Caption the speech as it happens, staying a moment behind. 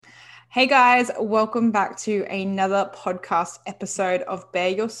Hey guys, welcome back to another podcast episode of Bear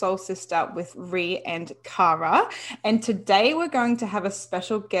Your Soul Sister with Ree and Kara. And today we're going to have a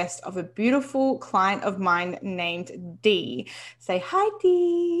special guest of a beautiful client of mine named Dee. Say hi,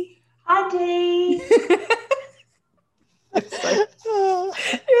 Dee. Hi, Dee.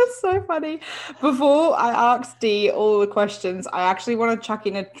 You're so funny. Before I ask Dee all the questions, I actually want to chuck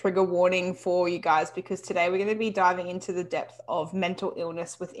in a trigger warning for you guys because today we're going to be diving into the depth of mental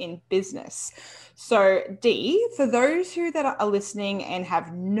illness within business. So, Dee, for those who that are listening and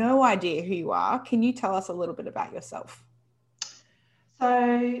have no idea who you are, can you tell us a little bit about yourself?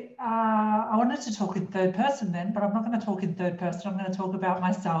 I wanted to talk in third person then, but I'm not going to talk in third person. I'm going to talk about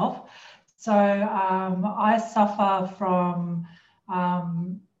myself. I suffer from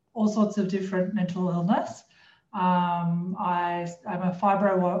all sorts of different mental illness. I'm a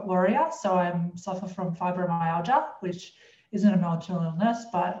fibro warrior, so I suffer from fibromyalgia, which isn't a mental illness,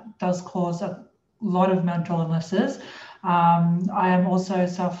 but does cause a lot of mental illnesses. I am also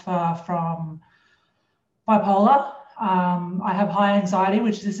suffer from bipolar. I have high anxiety,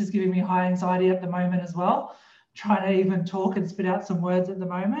 which this is giving me high anxiety at the moment as well. Trying to even talk and spit out some words at the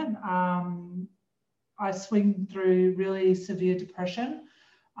moment. I swing through really severe depression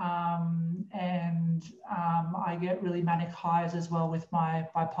and I get really manic highs as well with my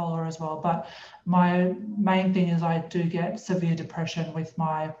bipolar as well. But my main thing is I do get severe depression with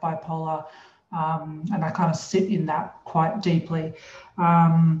my bipolar and I kind of sit in that quite deeply.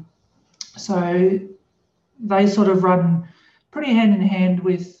 So they sort of run pretty hand in hand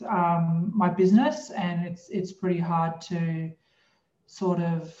with my business, and it's pretty hard to sort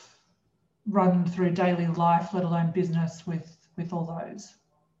of run through daily life, let alone business with all those.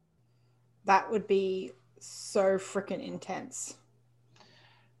 That would be so freaking intense.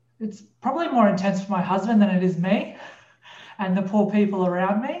 It's probably more intense for my husband than it is me and the poor people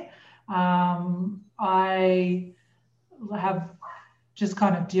around me. I have just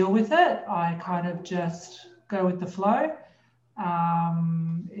kind of deal with it. I kind of just go with the flow.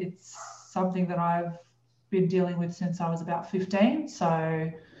 It's something that I've been dealing with since I was about 15,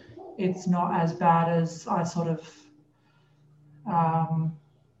 so it's not as bad as I sort of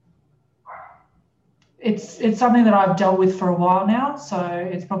it's something that I've dealt with for a while now, so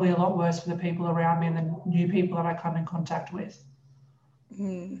it's probably a lot worse for the people around me and the new people that I come in contact with.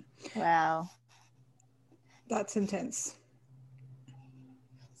 Wow. That's intense.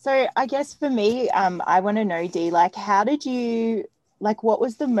 So I guess for me, I want to know, Dee, how did you, what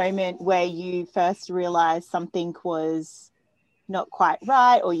was the moment where you first realized something was not quite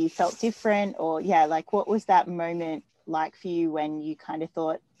right or you felt different or, what was that moment like for you when you kind of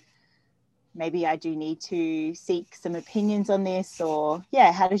thought, maybe I do need to seek some opinions on this or,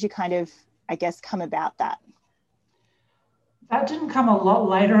 how did you kind of, I guess, come about that? That didn't come a lot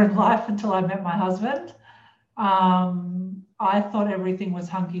later in life until I met my husband. I thought everything was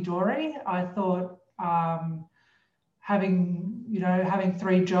hunky-dory. I thought having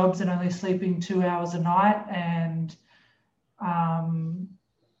 3 jobs and only sleeping 2 hours a night and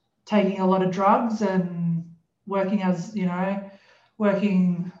taking a lot of drugs and working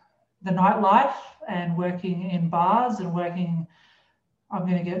the nightlife and working in bars and working, I'm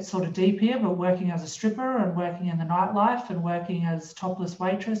going to get sort of deep here, but working as a stripper and working in the nightlife and working as topless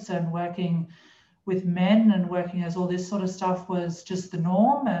waitress and working with men and working as all this sort of stuff was just the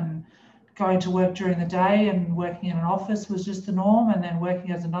norm, and going to work during the day and working in an office was just the norm, and then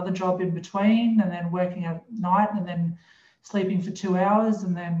working as another job in between, and then working at night and then sleeping for 2 hours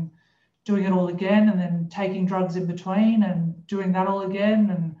and then doing it all again, and then taking drugs in between and doing that all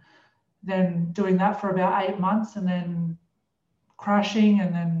again, and then doing that for about 8 months and then crashing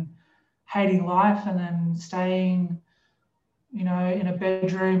and then hating life and then staying in a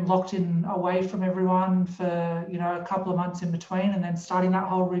bedroom locked in away from everyone for, a couple of months in between, and then starting that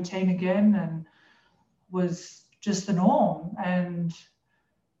whole routine again, and was just the norm. And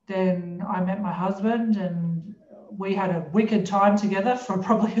then I met my husband and we had a wicked time together for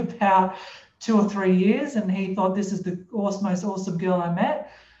probably about 2 or 3 years, and he thought this is the most awesome girl I met.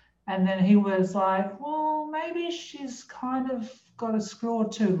 And then he was like, well, maybe she's kind of got a screw or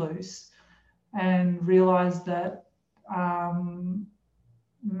 2 loose, and realized that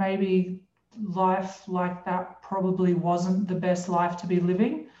maybe life like that probably wasn't the best life to be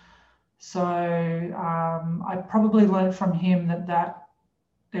living. So I probably learned from him that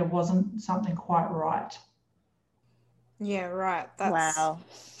there wasn't something quite right. Yeah, right. Wow.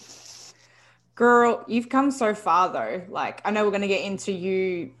 Girl, you've come so far though. I know we're going to get into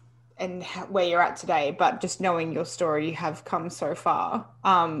you and where you're at today, but just knowing your story, you have come so far.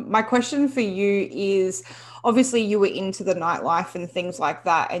 My question for you is, obviously you were into the nightlife and things like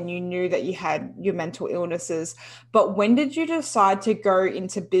that, and you knew that you had your mental illnesses, but when did you decide to go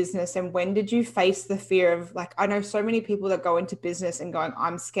into business, and when did you face the fear of, like, I know so many people that go into business and going,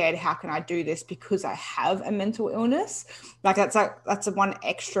 I'm scared, how can I do this because I have a mental illness? Like that's a one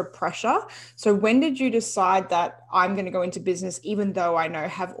extra pressure. So when did you decide that I'm going to go into business even though I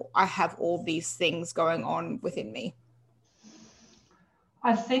have all these things going on within me?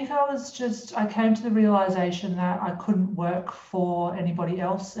 I think I came to the realization that I couldn't work for anybody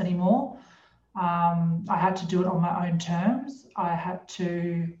else anymore. I had to do it on my own terms.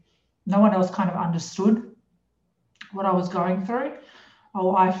 No one else kind of understood what I was going through.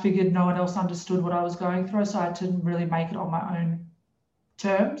 Or I figured no one else understood what I was going through. So I had to really make it on my own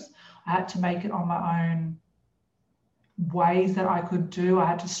terms. I had to make it on my own ways that I could do. I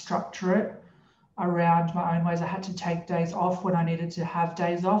had to structure it around my own ways. I had to take days off when I needed to have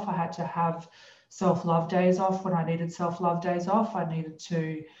days off. I had to have self-love days off when I needed self-love days off. I needed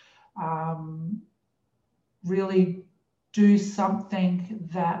to really do something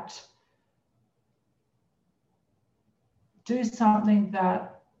that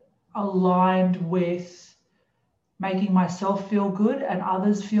aligned with making myself feel good and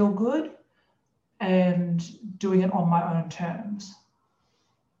others feel good, and doing it on my own terms.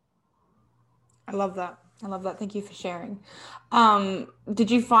 I love that. I love that. Thank you for sharing.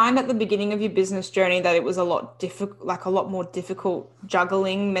 Did you find at the beginning of your business journey that it was a lot more difficult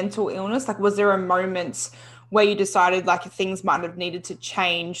juggling mental illness? Like, was there a moment where you decided like things might have needed to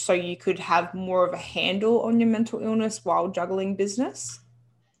change so you could have more of a handle on your mental illness while juggling business?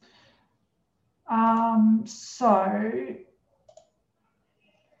 So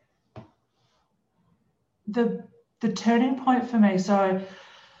the turning point for me, so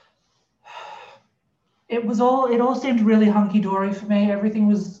it all seemed really hunky-dory for me. Everything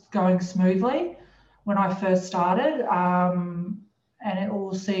was going smoothly when I first started, and it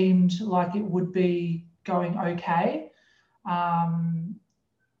all seemed like it would be going okay.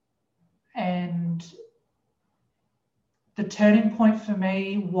 And the turning point for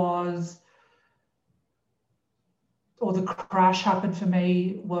me the crash happened for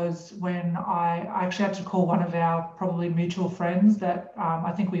me was when I actually had to call one of our probably mutual friends that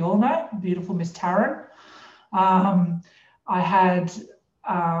I think we all know, beautiful Miss Taryn. I had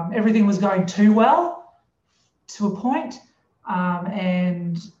everything was going too well to a point,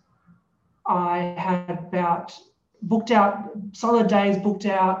 and I had solid days booked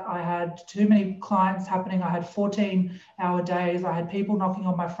out. I had too many clients happening. I had 14-hour days. I had people knocking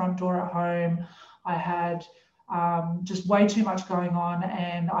on my front door at home. I had just way too much going on,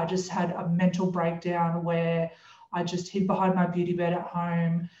 and I just had a mental breakdown where I just hid behind my beauty bed at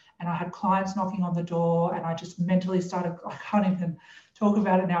home, and I had clients knocking on the door, and I just mentally started, I can't even talk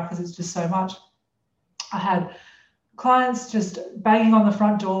about it now because it's just so much. I had clients just banging on the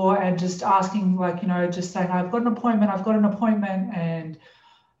front door and just asking, like, just saying, I've got an appointment. And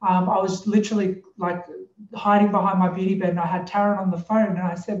I was literally like hiding behind my beauty bed, and I had Taryn on the phone, and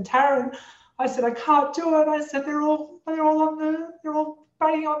I said, Taryn, I can't do it. I said, they're all banging on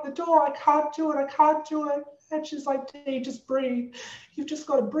the door. I can't do it. And she's like, Dee, just breathe. You've just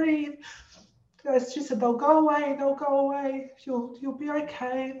got to breathe. She said, they'll go away. You'll be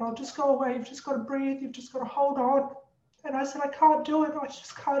okay. They'll just go away. You've just got to breathe. You've just got to hold on. And I said, I can't do it. I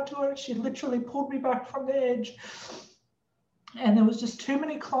just can't do it. She literally pulled me back from the edge. And there was just too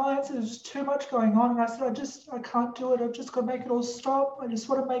many clients. There was just too much going on. And I said, I can't do it. I've just got to make it all stop. I just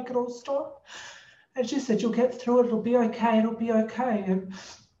want to make it all stop. And she said, you'll get through it. It'll be okay. And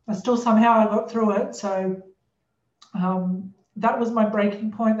somehow I got through it. So that was my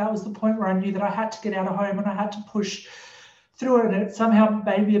breaking point. That was the point where I knew that I had to get out of home and I had to push through it. And it somehow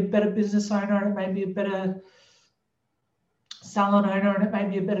made me a better business owner, and it made me a better salon owner, and it made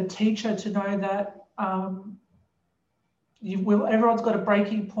me a better teacher to know that everyone's got a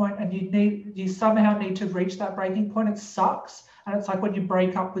breaking point, and you somehow need to reach that breaking point. It sucks, and it's like when you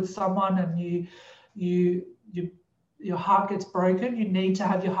break up with someone and your heart gets broken. You need to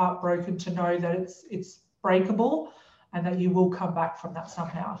have your heart broken to know that it's breakable, and that you will come back from that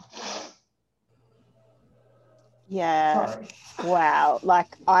somehow. Yeah. Sorry. Wow.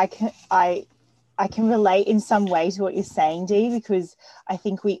 Like I can relate in some way to what you're saying, Dee, because I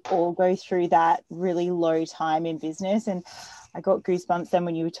think we all go through that really low time in business. And I got goosebumps then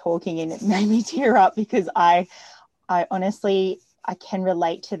when you were talking, and it made me tear up because I honestly, I can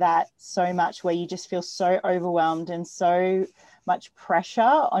relate to that so much, where you just feel so overwhelmed and so much pressure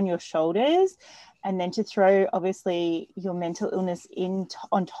on your shoulders. And then to throw, obviously, your mental illness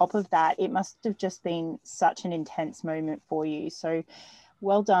on top of that, it must have just been such an intense moment for you. So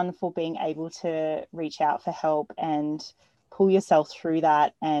well done for being able to reach out for help and pull yourself through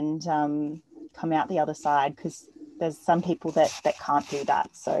that and come out the other side, because there's some people that can't do that.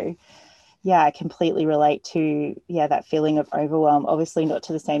 So yeah, I completely relate to that feeling of overwhelm. Obviously not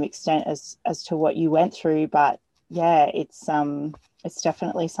to the same extent as to what you went through, but yeah, it's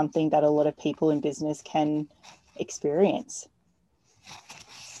definitely something that a lot of people in business can experience.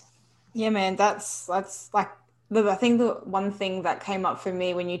 Yeah, man, that's like I think the one thing that came up for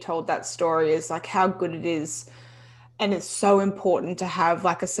me when you told that story is like how good it is. And it's so important to have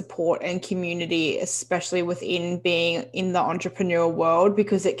like a support and community, especially within being in the entrepreneurial world,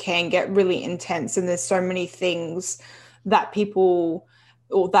 because it can get really intense. And there's so many things that people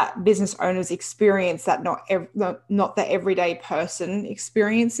or that business owners experience that not the everyday person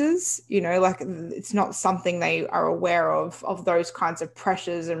experiences, like it's not something they are aware of those kinds of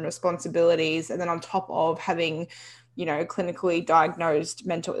pressures and responsibilities. And then on top of having, clinically diagnosed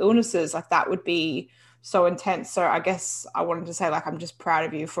mental illnesses, like that would be so intense. So I guess I wanted to say, like, I'm just proud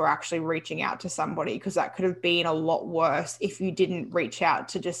of you for actually reaching out to somebody, because that could have been a lot worse if you didn't reach out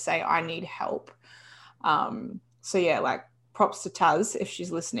to just say, I need help. So yeah, like props to Taz if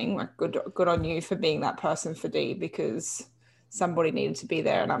she's listening, like good on you for being that person for Dee, because somebody needed to be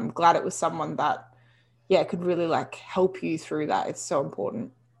there. And I'm glad it was someone that, could really like help you through that. It's so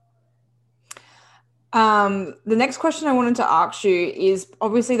important. The next question I wanted to ask you is,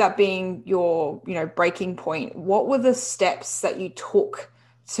 obviously that being your, breaking point, what were the steps that you took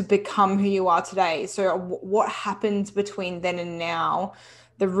to become who you are today? So what happened between then and now,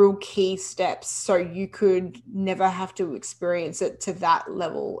 the real key steps, so you could never have to experience it to that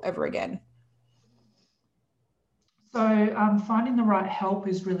level ever again? So finding the right help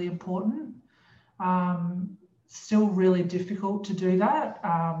is really important. Still really difficult to do that.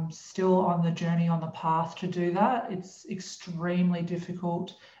 Still on the journey, on the path to do that. It's extremely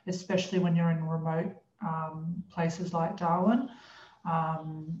difficult, especially when you're in remote places like Darwin,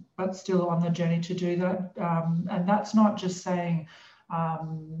 but still on the journey to do that. And that's not just saying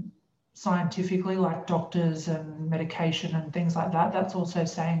scientifically, like doctors and medication and things like that. That's also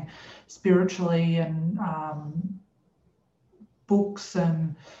saying spiritually and books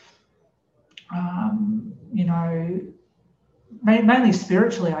and mainly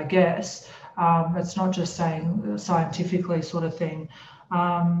spiritually, I guess. It's not just saying scientifically sort of thing.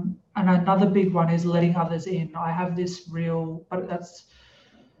 And another big one is letting others in. I have this but that's,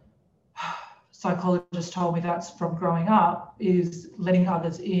 psychologists told me that's from growing up, is letting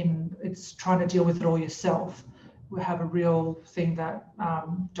others in. It's trying to deal with it all yourself. We have a real thing that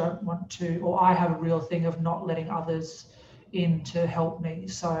don't want to, or I have a real thing of not letting others in to help me.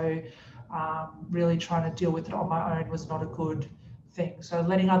 So really trying to deal with it on my own was not a good thing. So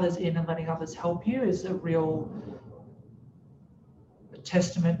letting others in and letting others help you is a real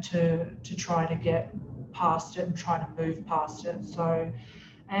testament to trying to get past it and trying to move past it. So,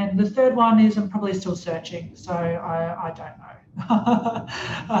 and the third one is I'm probably still searching. So I don't know.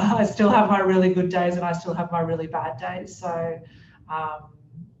 I still have my really good days and I still have my really bad days. So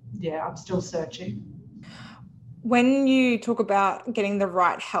I'm still searching. When you talk about getting the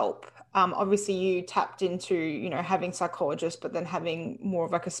right help, obviously you tapped into, having psychologists, but then having more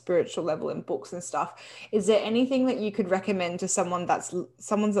of like a spiritual level in books and stuff. Is there anything that you could recommend to someone that's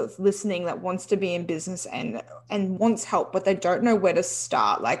listening that wants to be in business and wants help, but they don't know where to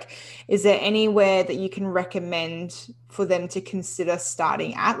start? Like, is there anywhere that you can recommend for them to consider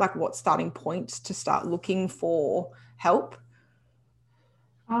starting at? Like, what starting points to start looking for help?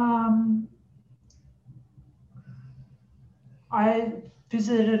 I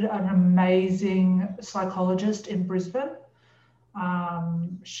visited an amazing psychologist in Brisbane.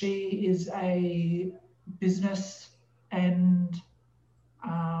 She is a business and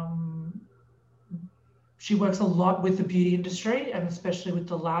she works a lot with the beauty industry and especially with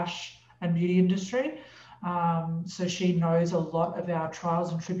the lash and beauty industry. So she knows a lot of our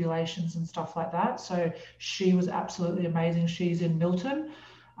trials and tribulations and stuff like that. So she was absolutely amazing. She's in Milton.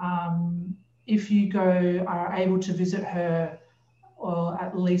 If you are able to visit her, or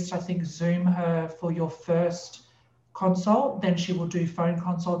at least I think Zoom her for your first consult, then she will do phone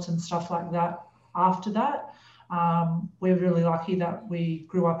consults and stuff like that after that. We're really lucky that we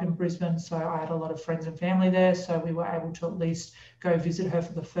grew up in Brisbane, so I had a lot of friends and family there, so we were able to at least go visit her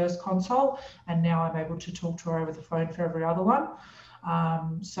for the first consult, and now I'm able to talk to her over the phone for every other one.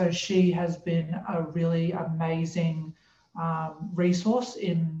 So she has been a really amazing resource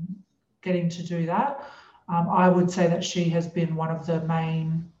in getting to do that. I would say that she has been one of the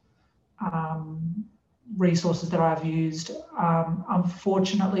main resources that I've used.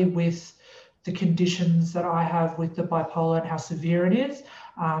 Unfortunately, with the conditions that I have with the bipolar and how severe it is,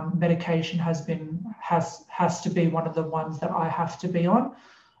 medication has to be one of the ones that I have to be on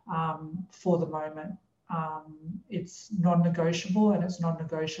for the moment. It's non-negotiable, and it's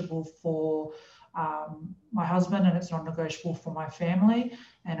non-negotiable for my husband, and it's non-negotiable for my family,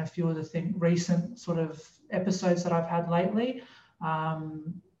 and a few of the recent sort of episodes that I've had lately.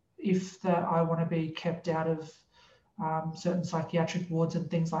 If that I want to be kept out of certain psychiatric wards and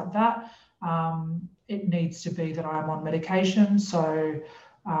things like that, it needs to be that I'm on medication. So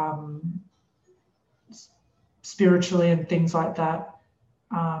spiritually and things like that,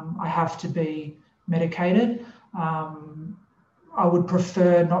 I have to be medicated. I would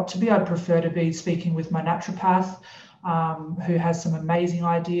prefer not to be. I'd prefer to be speaking with my naturopath, who has some amazing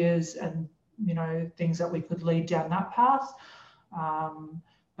ideas and, you know, things that we could lead down that path.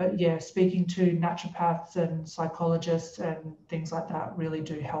 But yeah, speaking to naturopaths and psychologists and things like that really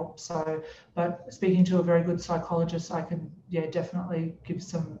do help. So, but speaking to a very good psychologist, I can, definitely give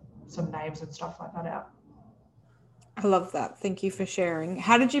some names and stuff like that out. I love that. Thank you for sharing.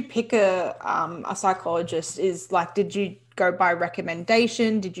 How did you pick a psychologist? Did you go by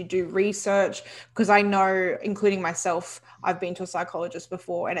recommendation? Did you do research? Because I know, including myself, I've been to a psychologist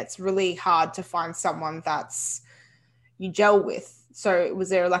before, and it's really hard to find someone that's you gel with. So was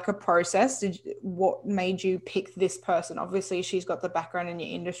there like a process? What made you pick this person? Obviously, she's got the background in your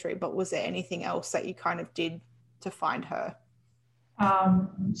industry, but was there anything else that you kind of did to find her?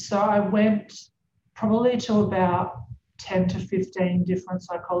 So I went probably to about 10 to 15 different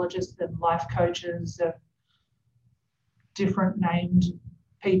psychologists and life coaches and different named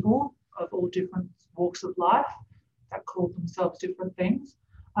people of all different walks of life that called themselves different things.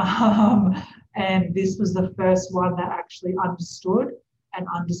 And this was the first one that actually understood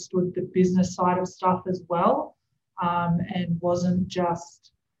the business side of stuff as well, and wasn't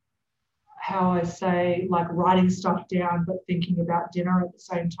just, how I say, like writing stuff down but thinking about dinner at the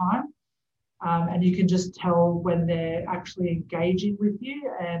same time. And you can just tell when they're actually engaging with you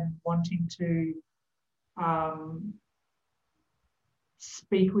and wanting to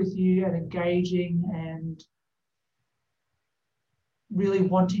speak with you and engaging and really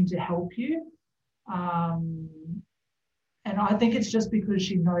wanting to help you. And I think it's just because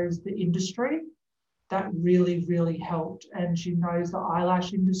she knows the industry that really, really helped. And she knows the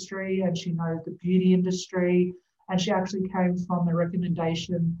eyelash industry, and she knows the beauty industry. And she actually came from a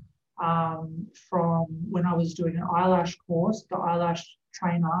recommendation from when I was doing an eyelash course. The eyelash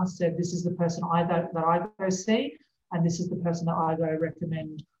trainer said, this is the person that I go see, and this is the person that I go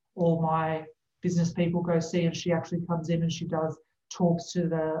recommend all my business people go see. And she actually comes in and she does talks to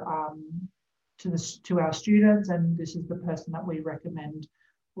our students, and this is the person that we recommend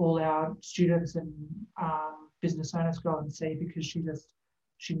all our students and business owners go and see, because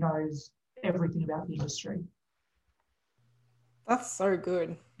she knows everything about the industry. That's so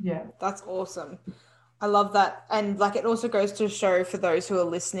good. Yeah, that's awesome. I love that. And like, it also goes to show for those who are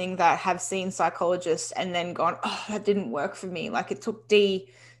listening that have seen psychologists and then gone, oh, that didn't work for me. Like, it took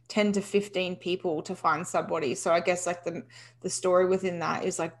 10 to 15 people to find somebody. So I guess like the story within that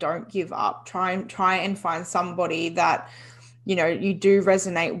is like, don't give up. Try and find somebody that, you know, you do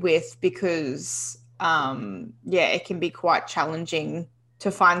resonate with, because it can be quite challenging to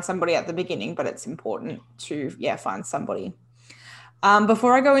find somebody at the beginning, but it's important to find somebody.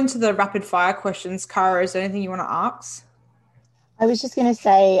 Before I go into the rapid fire questions, Cara, is there anything you want to ask? I was just going to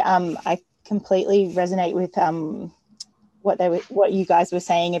say, I completely resonate with what you guys were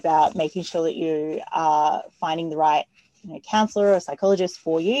saying about making sure that you are finding the right, you know, counselor or psychologist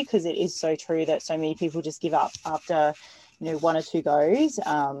for you, because it is so true that so many people just give up after, you know, one or two goes.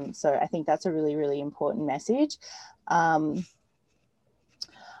 So I think that's a really, really important message. I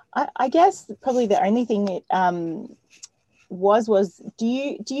guess probably the only thing that was do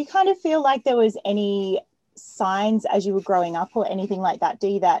you kind of feel like there was any signs as you were growing up or anything like that,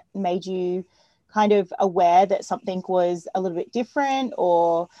 Dee, that made you kind of aware that something was a little bit different,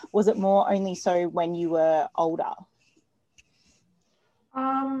 or was it more only so when you were older?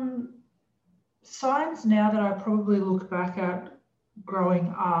 Signs now that I probably look back at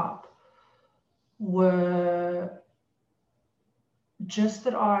growing up were just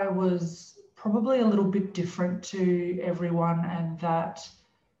that I was probably a little bit different to everyone, and that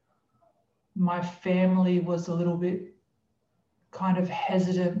my family was a little bit kind of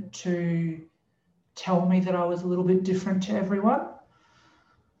hesitant to tell me that I was a little bit different to everyone,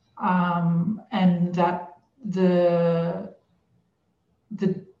 and that the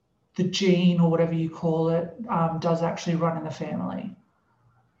gene, or whatever you call it, does actually run in the family.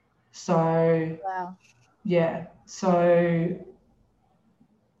 So wow. Yeah, so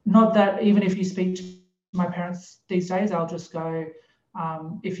not that even if you speak to my parents these days, I'll just go,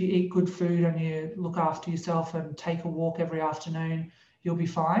 if you eat good food and you look after yourself and take a walk every afternoon, you'll be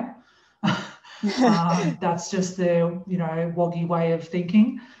fine. That's just their, woggy way of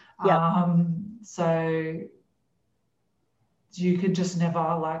thinking. Yep. So you could just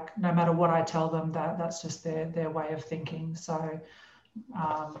never, like, no matter what I tell them, that's just their way of thinking. So,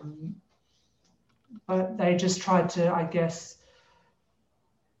 but they just tried to, I guess,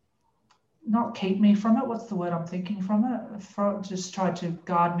 not keep me from it. What's the word I'm thinking from it? Just tried to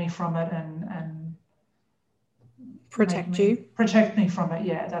guard me from it and protect me from it.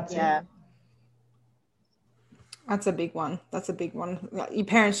 Yeah, that's it. That's a big one. Your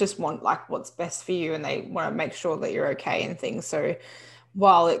parents just want like what's best for you, and they want to make sure that you're okay and things. So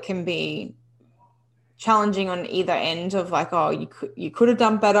while it can be challenging on either end of like, oh, you could have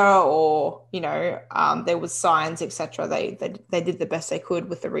done better, or there was signs, etc. They did the best they could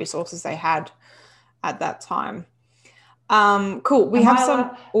with the resources they had at that time. Cool. We have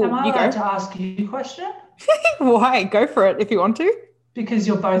some. Am I allowed to ask you a question? Why? Go for it if you want to. Because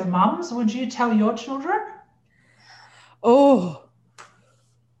you're both mums. Would you tell your children? Oh,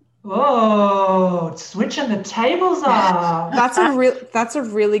 switching the tables up. That's a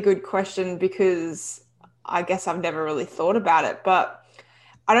really good question, because I guess I've never really thought about it, but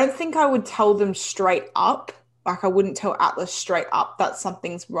I don't think I would tell them straight up. Like I wouldn't tell Atlas straight up that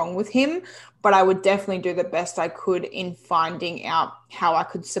something's wrong with him, but I would definitely do the best I could in finding out how I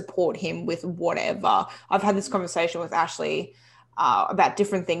could support him with whatever. I've had this conversation with Ashley about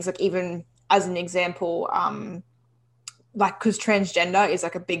different things, like even as an example, like because transgender is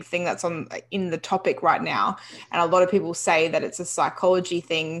like a big thing that's in the topic right now, and a lot of people say that it's a psychology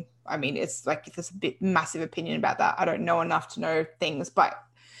thing. I mean, it's like there's a bit massive opinion about that. I don't know enough to know things, but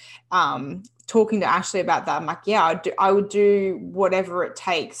talking to Ashley about that, I'm like, yeah, I would do whatever it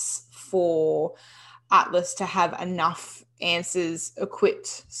takes for Atlas to have enough answers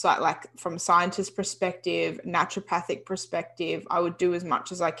equipped. So like from a scientist perspective, naturopathic perspective, I would do as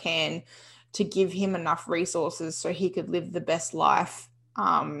much as I can to give him enough resources so he could live the best life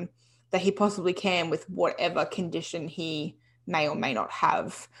that he possibly can with whatever condition he may or may not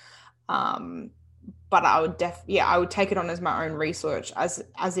have. But I would I would take it on as my own research as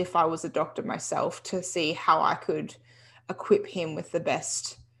if I was a doctor myself, to see how I could equip him with the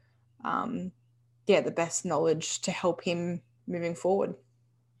best knowledge to help him moving forward.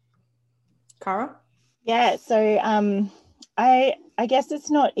 Cara? Yeah, so I guess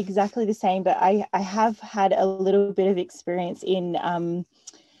it's not exactly the same, but I have had a little bit of experience in,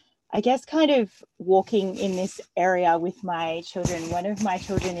 I guess, kind of walking in this area with my children. One of my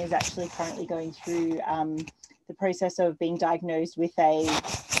children is actually currently going through the process of being diagnosed with a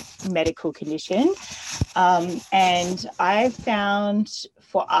medical condition. And I've found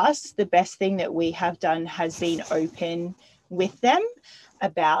for us, the best thing that we have done has been open with them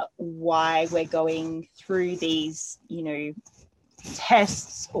about why we're going through these,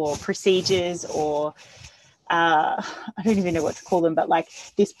 tests or procedures, or I don't even know what to call them, but like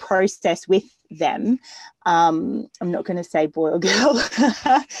this process with them. I'm not going to say boy or girl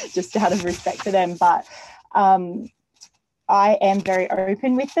just out of respect for them, but I am very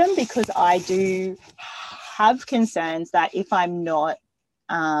open with them, because I do have concerns that if I'm not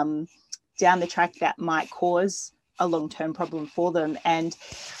down the track, that might cause a long-term problem for them. And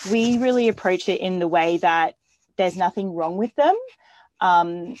we really approach it in the way that there's nothing wrong with them,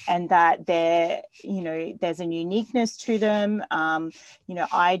 and that there's a uniqueness to them.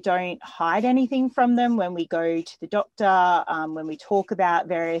 I don't hide anything from them when we go to the doctor, when we talk about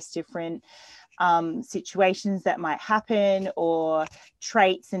various different situations that might happen, or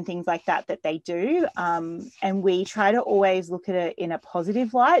traits and things like that they do. And we try to always look at it in a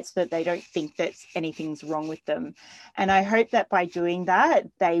positive light, so that they don't think that anything's wrong with them. And I hope that by doing that,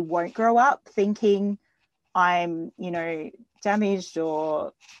 they won't grow up thinking I'm, damaged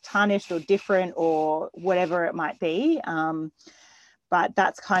or tarnished or different or whatever it might be. But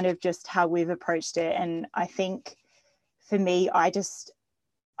that's kind of just how we've approached it. And I think for me, I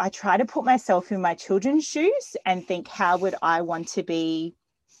try to put myself in my children's shoes and think, how would I want to be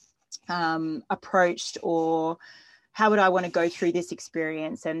approached, or how would I want to go through this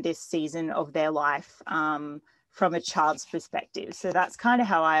experience and this season of their life from a child's perspective. So that's kind of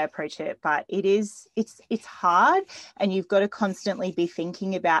how I approach it. But it's hard, and you've got to constantly be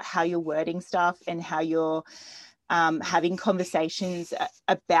thinking about how you're wording stuff and how you're having conversations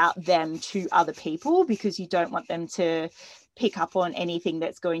about them to other people, because you don't want them to pick up on anything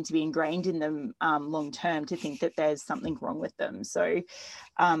that's going to be ingrained in them long term, to think that there's something wrong with them. So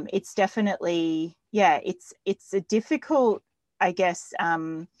it's definitely, it's a difficult I guess,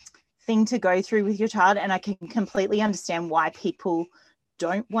 thing to go through with your child. And I can completely understand why people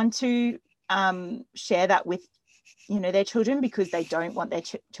don't want to share that with, their children, because they don't want their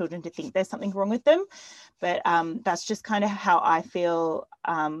children to think there's something wrong with them. But that's just kind of how I feel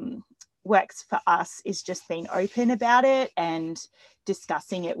works for us, is just being open about it and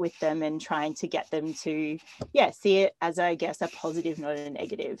discussing it with them and trying to get them to, see it as, I guess, a positive, not a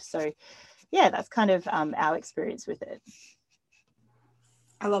negative. So, that's kind of our experience with it.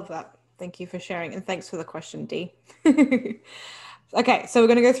 I love that. Thank you for sharing. And thanks for the question, Dee. Okay, so we're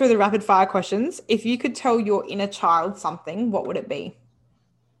going to go through the rapid fire questions. If you could tell your inner child something, what would it be?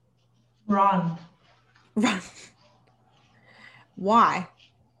 Run. Why?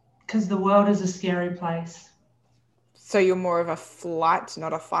 Because the world is a scary place. So you're more of a flight,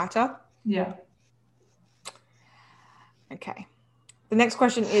 not a fighter? Yeah. Okay. The next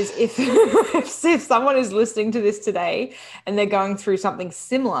question is, if someone is listening to this today and they're going through something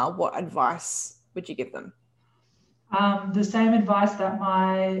similar, what advice would you give them? The same advice that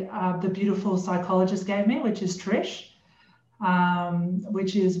the beautiful psychologist gave me, which is Trish,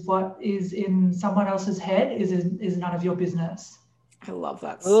 which is what is in someone else's head is none of your business. I love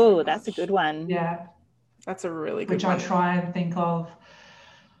that. Oh, that's a good one. Yeah. That's a really good which one. I try and think of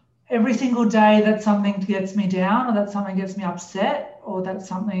every single day, that something gets me down, or that something gets me upset, or that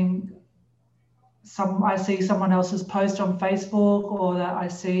I see someone else's post on Facebook, or that I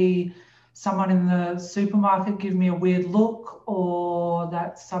see someone in the supermarket give me a weird look, or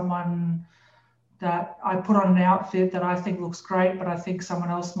that I put on an outfit that I think looks great, but I think someone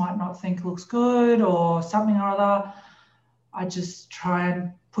else might not think looks good, or something or other. I just try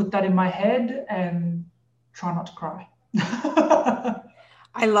and put that in my head and try not to cry.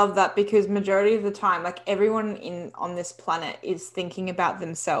 I love that, because majority of the time, like, everyone on this planet is thinking about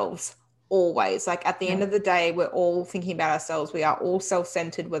themselves always. Like, at the end of the day, we're all thinking about ourselves. We are all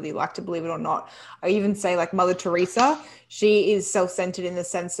self-centered, whether you like to believe it or not. I even say, like, Mother Teresa, she is self-centered in the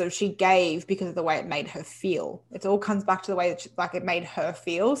sense of she gave because of the way it made her feel. It all comes back to the way that it made her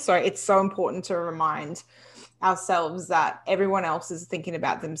feel. So it's so important to remind ourselves that everyone else is thinking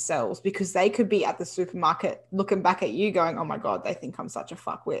about themselves, because they could be at the supermarket looking back at you going, oh my God, they think I'm such a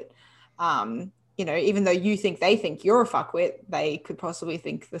fuckwit. Even though you think they think you're a fuckwit, they could possibly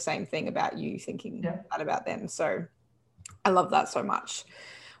think the same thing about you, thinking that about them. So I love that so much.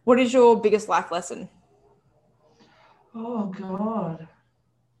 What is your biggest life lesson? Oh God.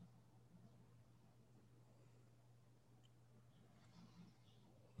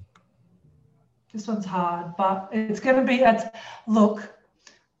 This one's hard, but it's going to be, look,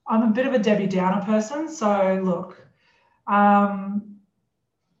 I'm a bit of a Debbie Downer person. So look,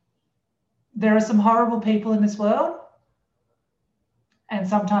 there are some horrible people in this world, and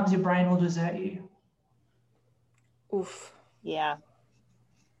sometimes your brain will desert you. Oof. Yeah.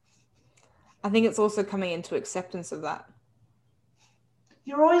 I think it's also coming into acceptance of that.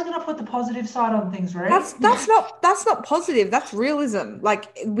 You're always going to put the positive side on things, right? That's not positive. That's realism.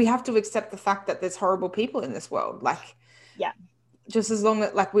 Like, we have to accept the fact that there's horrible people in this world. Like, yeah. Just as long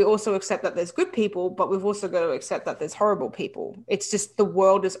as, like, we also accept that there's good people, but we've also got to accept that there's horrible people. It's just, the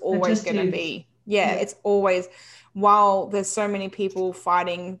world is always going to be, it's always, while there's so many people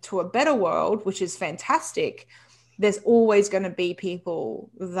fighting to a better world, which is fantastic, there's always going to be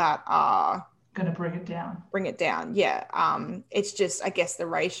people that are going to bring it down. It's just, I guess, the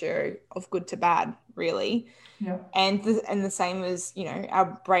ratio of good to bad, really. And the same as,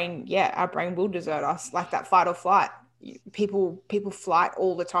 our brain will desert us, like that fight or flight. People flight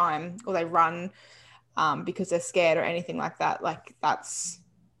all the time, or they run because they're scared or anything like that. Like,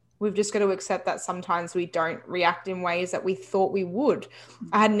 we've just got to accept that sometimes we don't react in ways that we thought we would.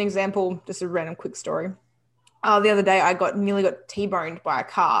 I had an example, just a random quick story. The other day I nearly got T-boned by a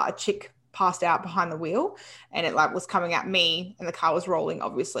car. A chick passed out behind the wheel, and it was coming at me, and the car was rolling,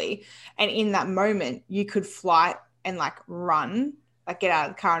 obviously. And in that moment, you could flight and run, get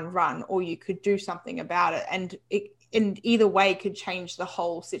out of the car and run, or you could do something about it. And it, in either way, could change the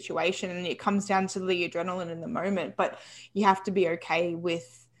whole situation. And it comes down to the adrenaline in the moment, but you have to be okay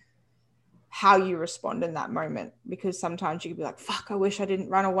with how you respond in that moment, because sometimes you could be like, fuck, I wish I didn't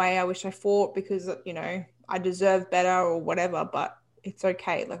run away. I wish I fought because, I deserve better or whatever, but it's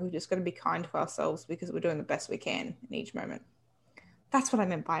okay. Like, we've just got to be kind to ourselves, because we're doing the best we can in each moment. That's what I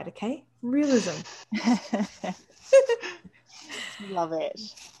meant by it, okay? Realism. Love it.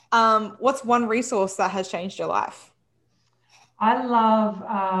 What's one resource that has changed your life? I love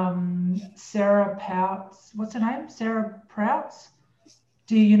Sarah Pouts. What's her name? Sarah Pouts?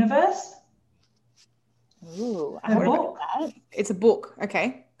 Dear Universe. Ooh, I haven't read that. It's a book.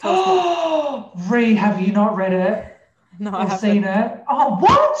 Okay. Tell us more. Ree, have you not read it? No, I or haven't. seen it. Oh,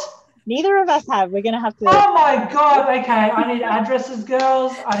 what? Neither of us have. We're going to have to. Oh my God. Okay. I need addresses,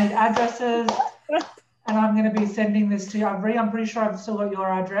 girls. I need addresses. And I'm going to be sending this to you. I'm pretty sure I've still got your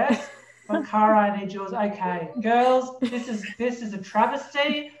address. But Cara, I need yours. Okay. Girls, this is a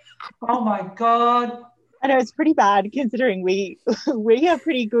travesty. Oh my God. I know it's pretty bad considering we are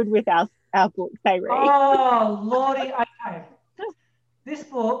pretty good with our books, hey, Ree. Oh, Lordy. Okay. This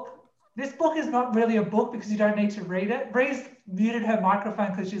book is not really a book because you don't need to read it. Bree's muted her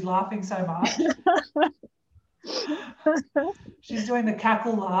microphone because she's laughing so much. She's doing the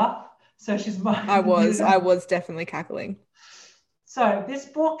cackle laugh. So she's I was definitely cackling. So this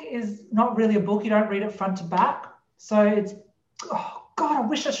book is not really a book. You don't read it front to back. So it's, oh God, I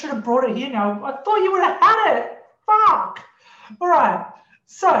wish I should have brought it here now. I thought you would have had it. Fuck. All right.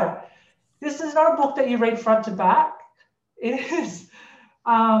 So this is not a book that you read front to back. It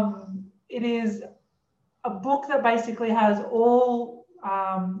is a book that basically has all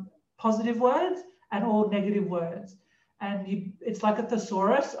positive words and all negative words. And it's like a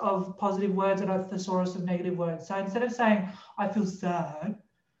thesaurus of positive words and a thesaurus of negative words. So instead of saying, I feel sad,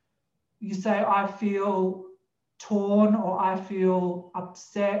 you say, I feel torn, or I feel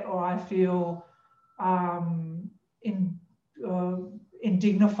upset, or I feel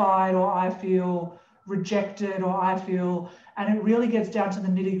indignified, or I feel rejected, or I feel, and it really gets down to the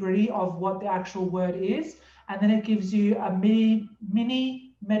nitty-gritty of what the actual word is. And then it gives you a mini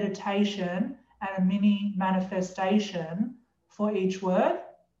meditation and a mini manifestation for each word.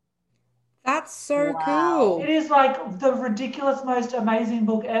 That's so cool. It is like the ridiculous, most amazing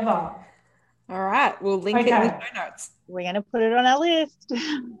book ever. All right, we'll link it in the show notes. We're going to put it on our list.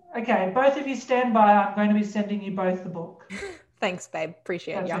 Okay, both of you stand by. I'm going to be sending you both the book. Thanks, babe.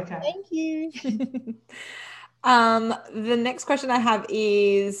 Appreciate you. Okay. Thank you. The next question I have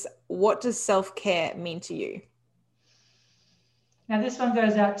is, what does self-care mean to you? Now this one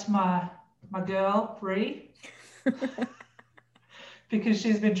goes out to my girl, Bree, because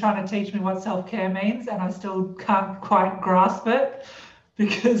she's been trying to teach me what self-care means, and I still can't quite grasp it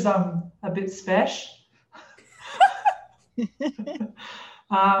because I'm a bit spesh.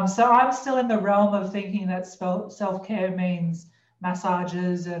 So I'm still in the realm of thinking that self-care means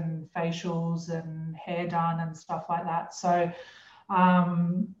massages and facials and hair done and stuff like that. So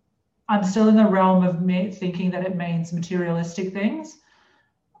I'm still in the realm of me thinking that it means materialistic things.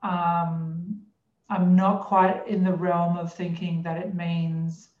 I'm not quite in the realm of thinking that it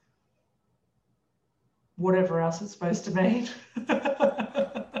means whatever else it's supposed to mean.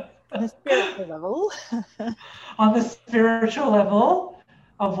 On the spiritual level. On the spiritual level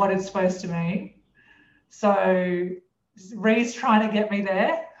of what it's supposed to mean. So Ree's trying to get me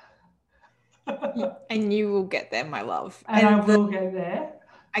there. And you will get there, my love. And I will get there.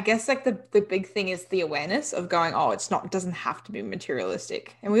 I guess like the big thing is the awareness of going, oh, it doesn't have to be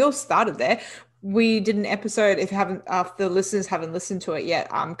materialistic. And we all started there. We did an episode, if the listeners haven't listened to it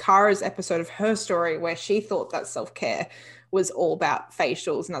yet, Cara's episode of her story where she thought that self-care was all about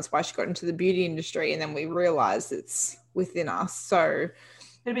facials, and that's why she got into the beauty industry. And then we realized it's within us. So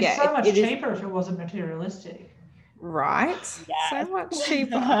it'd be so much cheaper if it wasn't materialistic. Right? Yes. So much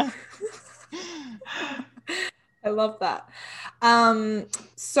cheaper. I love that.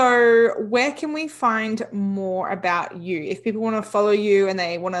 So where can we find more about you? If people want to follow you and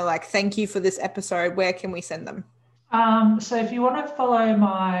they want to thank you for this episode, where can we send them? So if you want to follow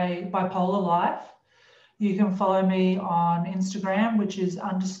my bipolar life, you can follow me on Instagram, which is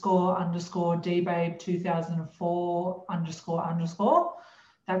 _dbabe2004 __.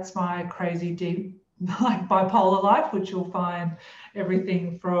 That's my crazy deep bipolar life, which you'll find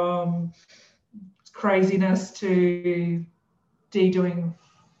everything from craziness to doing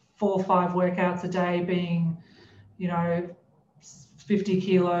 4 or 5 workouts a day, being 50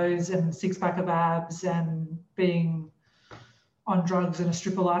 kilos and 6-pack of abs, and being on drugs and a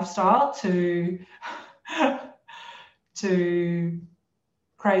stripper lifestyle, to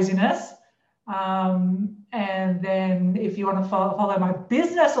craziness. And then if you want to follow my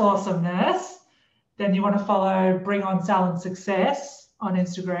business awesomeness, then you want to follow Bring On Sal and Success on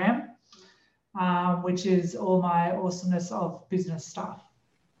Instagram, which is all my awesomeness of business stuff.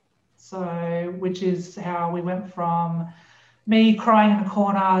 So, which is how we went from me crying in a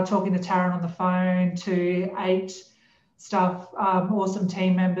corner, talking to Taryn on the phone, to 8 awesome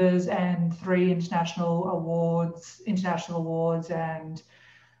team members and 3 international awards, and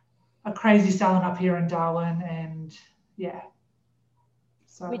a crazy salon up here in Darwin, and yeah.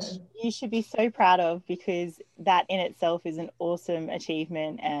 So, which you should be so proud of, because that in itself is an awesome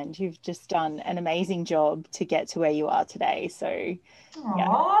achievement, and you've just done an amazing job to get to where you are today. So yeah.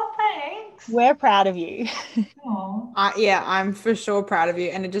 thanks. We're proud of you. Yeah, I'm for sure proud of you.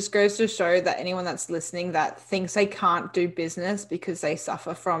 And it just goes to show that anyone that's listening that thinks they can't do business because they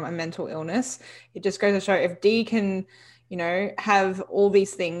suffer from a mental illness, it just goes to show if Dee can, you know, have all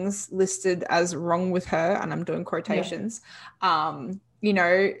these things listed as wrong with her, and I'm doing quotations, you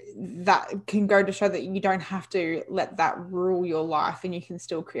know, that can go to show that you don't have to let that rule your life, and you can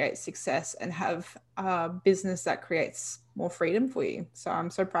still create success and have a business that creates more freedom for you. So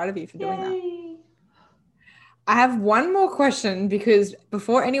I'm so proud of you for doing that. I have one more question, because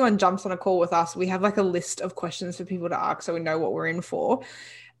before anyone jumps on a call with us, we have like a list of questions for people to ask so we know what we're in for.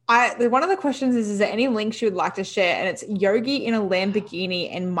 One of the questions is there any links you would like to share? And it's Yogi in a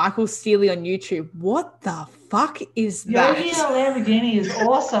Lamborghini and Michael Sealy on YouTube. What the fuck is that? Yogi in a Lamborghini is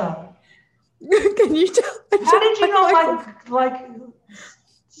awesome. Can you tell? How did you not like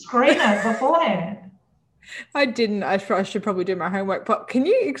screen it beforehand? I didn't. I should probably do my homework. But can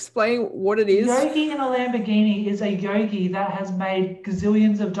you explain what it is? Yogi in a Lamborghini is a yogi that has made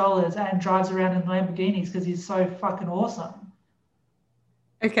gazillions of dollars and drives around in Lamborghinis because he's so fucking awesome.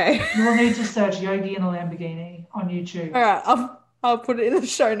 Okay. You will need to search Yogi in a Lamborghini on YouTube. All right. I'll put it in the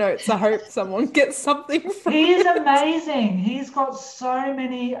show notes. I hope someone gets something from He is amazing. He's got so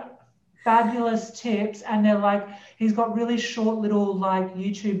many fabulous tips, and they're like, he's got really short little like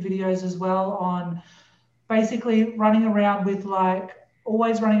YouTube videos as well on basically always running around with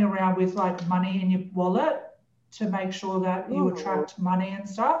like money in your wallet to make sure that you attract money and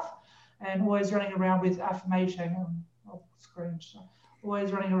stuff, and always running around with affirmation.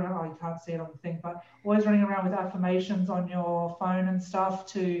 Always running around, you can't see it on the thing, but always running around with affirmations on your phone and stuff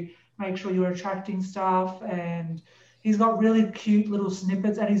to make sure you're attracting stuff. And he's got really cute little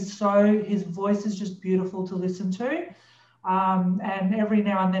snippets, and his voice is just beautiful to listen to. And every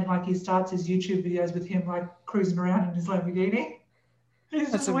now and then, like, he starts his YouTube videos with him like cruising around in his Lamborghini.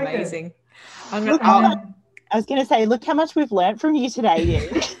 That's amazing. I was going to say, look how much we've learned from you today,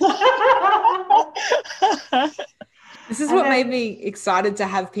 This is what made me excited to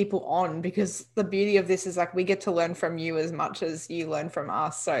have people on, because the beauty of this is like we get to learn from you as much as you learn from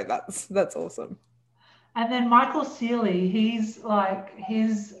us. So that's awesome. And then Michael Sealy, he's like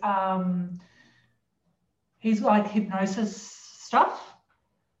hypnosis stuff.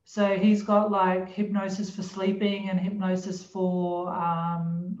 So he's got like hypnosis for sleeping and hypnosis for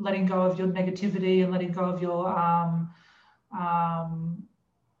letting go of your negativity and letting go of your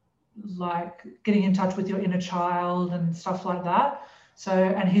like getting in touch with your inner child and stuff like that. So,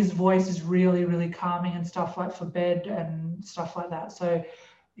 and his voice is really, really calming and stuff like for bed and stuff like that. So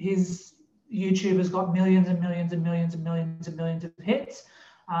his YouTube has got millions and millions and millions and millions and millions of hits.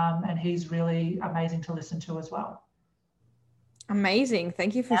 And he's really amazing to listen to as well. Amazing.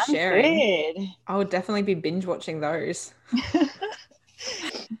 Thank you for sharing. Good. I will definitely be binge watching those.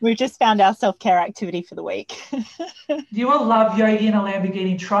 We've just found our self-care activity for the week. You will love Yogi in a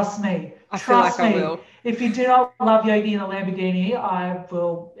Lamborghini. Trust me. I feel like I will. If you do not love Yogi in a Lamborghini, I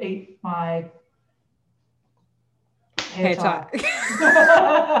will eat my hair tie.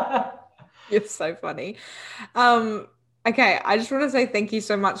 You're so funny. Okay, I just want to say thank you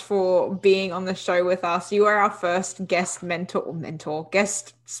so much for being on the show with us. You are our first guest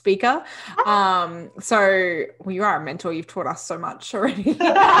guest speaker. So you are a mentor. You've taught us so much already.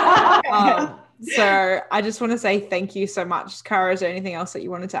 So I just want to say thank you so much. Cara, is there anything else that you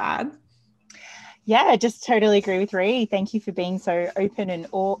wanted to add? Yeah, I just totally agree with Ree. Thank you for being so open and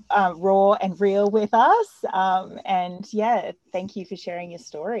raw and real with us. And yeah, thank you for sharing your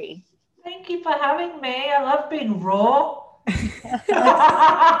story. Thank you for having me. I love being raw.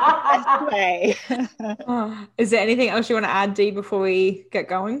 Is there anything else you want to add, Dee, before we get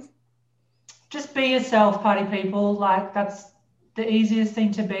going? Just be yourself, party people. Like, that's the easiest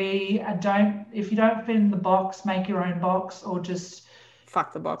thing to be. If you don't fit in the box, make your own box, or just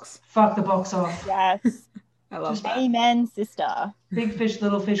fuck the box. Fuck the box off. Yes. I love that. Amen, sister. Big fish,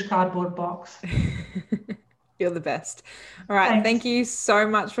 little fish, cardboard box. You're the best. All right. Thanks. Thank you so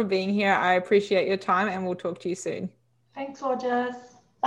much for being here. I appreciate your time, and we'll talk to you soon. Thanks, gorgeous.